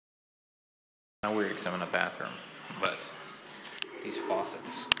Kind of weird because I'm in a bathroom, but these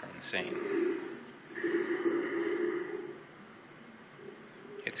faucets are insane.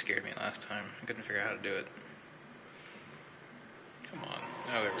 It scared me last time. I couldn't figure out how to do it. Come on.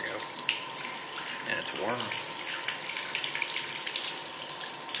 Oh, there we go. And it's warm.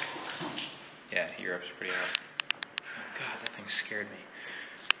 Yeah, Europe's pretty hot. Oh god, that thing scared me.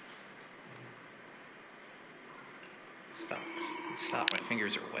 Stop. Stop. My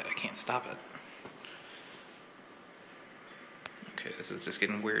fingers are wet. I can't stop it. Okay, this is just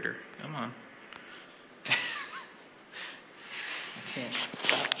getting weirder. Come on. I can't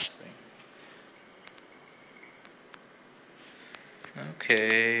stop this thing.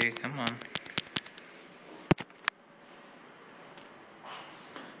 Okay, come on.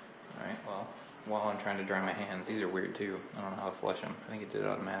 Alright, well, while I'm trying to dry my hands, these are weird too. I don't know how to flush them. I think it did it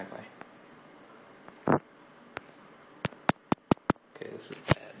automatically. Okay, this is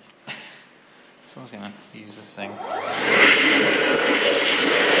bad. Someone's gonna use this thing.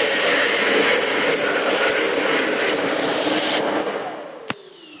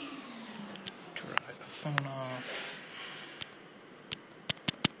 Dry the phone off.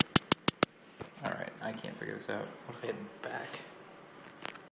 Alright, I can't figure this out. What if I hit back?